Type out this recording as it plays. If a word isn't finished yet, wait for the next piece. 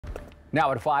Now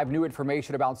at 5, new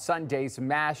information about Sunday's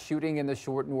mass shooting in the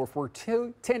Short North where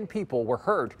 10 people were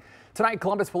hurt. Tonight,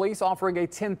 Columbus police offering a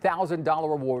 $10,000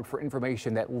 reward for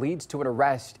information that leads to an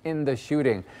arrest in the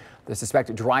shooting. The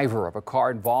suspected driver of a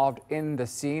car involved in the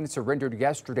scene surrendered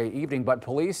yesterday evening, but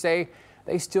police say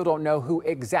they still don't know who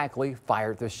exactly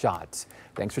fired the shots.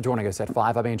 Thanks for joining us at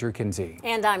 5. I'm Andrew Kinsey.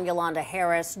 And I'm Yolanda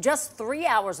Harris. Just 3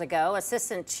 hours ago,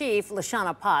 Assistant Chief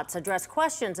Lashana Potts addressed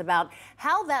questions about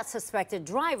how that suspected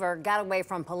driver got away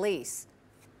from police.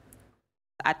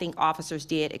 I think officers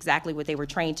did exactly what they were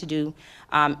trained to do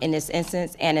in this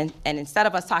instance. And instead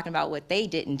of us talking about what they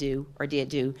didn't do or did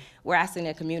do, we're asking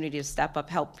the community to step up,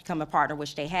 help become a partner,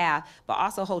 which they have, but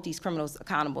also hold these criminals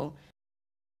accountable.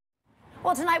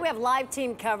 Well, tonight we have live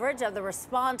team coverage of the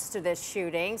response to this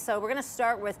shooting. So we're going to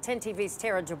start with 10 TV's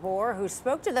Tara Jabor, who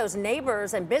spoke to those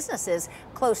neighbors and businesses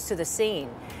close to the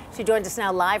scene. She joins us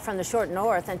now live from the Short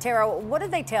North. And Tara, what did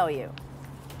they tell you?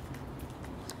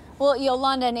 Well,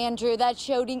 Yolanda and Andrew, that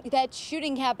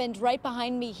shooting happened right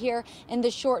behind me here in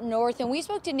the Short North, and we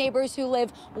spoke to neighbors who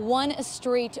live one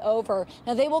street over.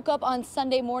 Now, they woke up on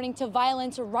Sunday morning to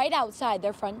violence right outside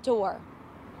their front door.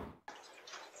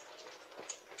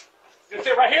 You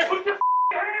sit right here. Put your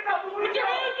hands out the window. Put your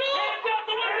hands out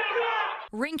the window.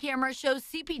 Ring camera shows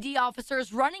CPD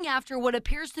officers running after what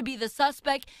appears to be the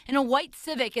suspect in a white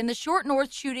Civic in the Short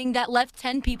North shooting that left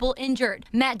 10 people injured.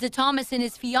 Matt DeThomas and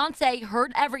his fiance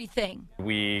heard everything.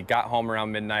 We got home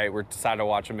around midnight. We decided to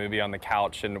watch a movie on the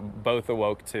couch and both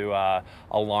awoke to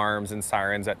alarms and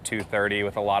sirens at 2:30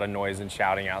 with a lot of noise and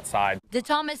shouting outside.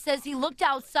 DeThomas says he looked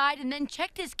outside and then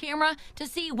checked his camera to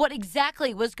see what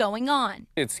exactly was going on.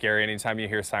 It's scary anytime you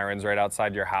hear sirens right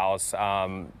outside your house.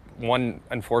 One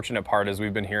unfortunate part is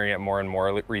we've been hearing it more and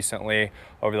more recently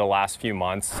over the last few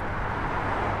months.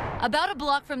 About a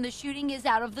block from the shooting is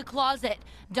Out of the Closet.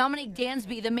 Dominique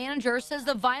Dansby, the manager, says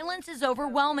the violence is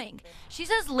overwhelming. She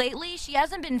says lately she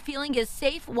hasn't been feeling as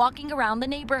safe walking around the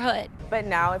neighborhood. But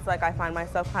now it's like I find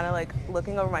myself kind of like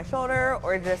looking over my shoulder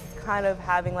or just kind of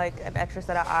having like an extra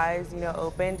set of eyes,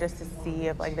 open just to see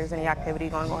if like there's any activity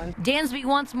going on. Dansby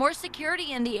wants more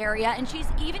security in the area, and she's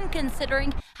even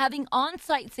considering having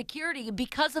on-site security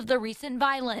because of the recent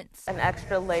violence. An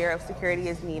extra layer of security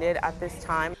is needed at this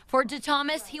time. For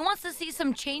DeThomas, he wants to see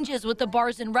some changes with the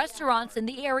bars and restaurants in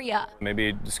the area.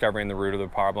 Maybe discovering the root of the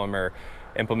problem or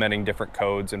implementing different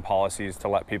codes and policies to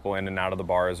let people in and out of the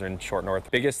bars in Short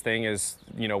North. Biggest thing is,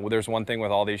 there's one thing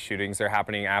with all these shootings, they're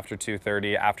happening after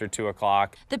 2:30, after 2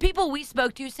 o'clock. The people we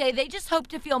spoke to say they just hope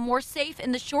to feel more safe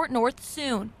in the Short North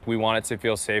soon. We want it to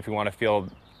feel safe. We want to feel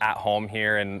at home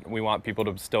here, and we want people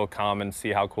to still come and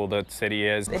see how cool the city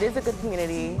is. It is a good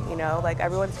community, like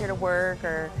everyone's here to work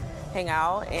or hang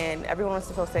out, and everyone wants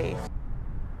to feel safe.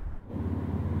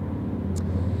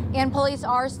 And police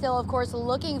are still, of course,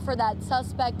 looking for that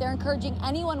suspect. They're encouraging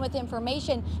anyone with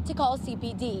information to call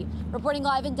CPD. Reporting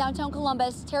live in downtown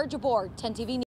Columbus, Tara Jabor, 10 TV News.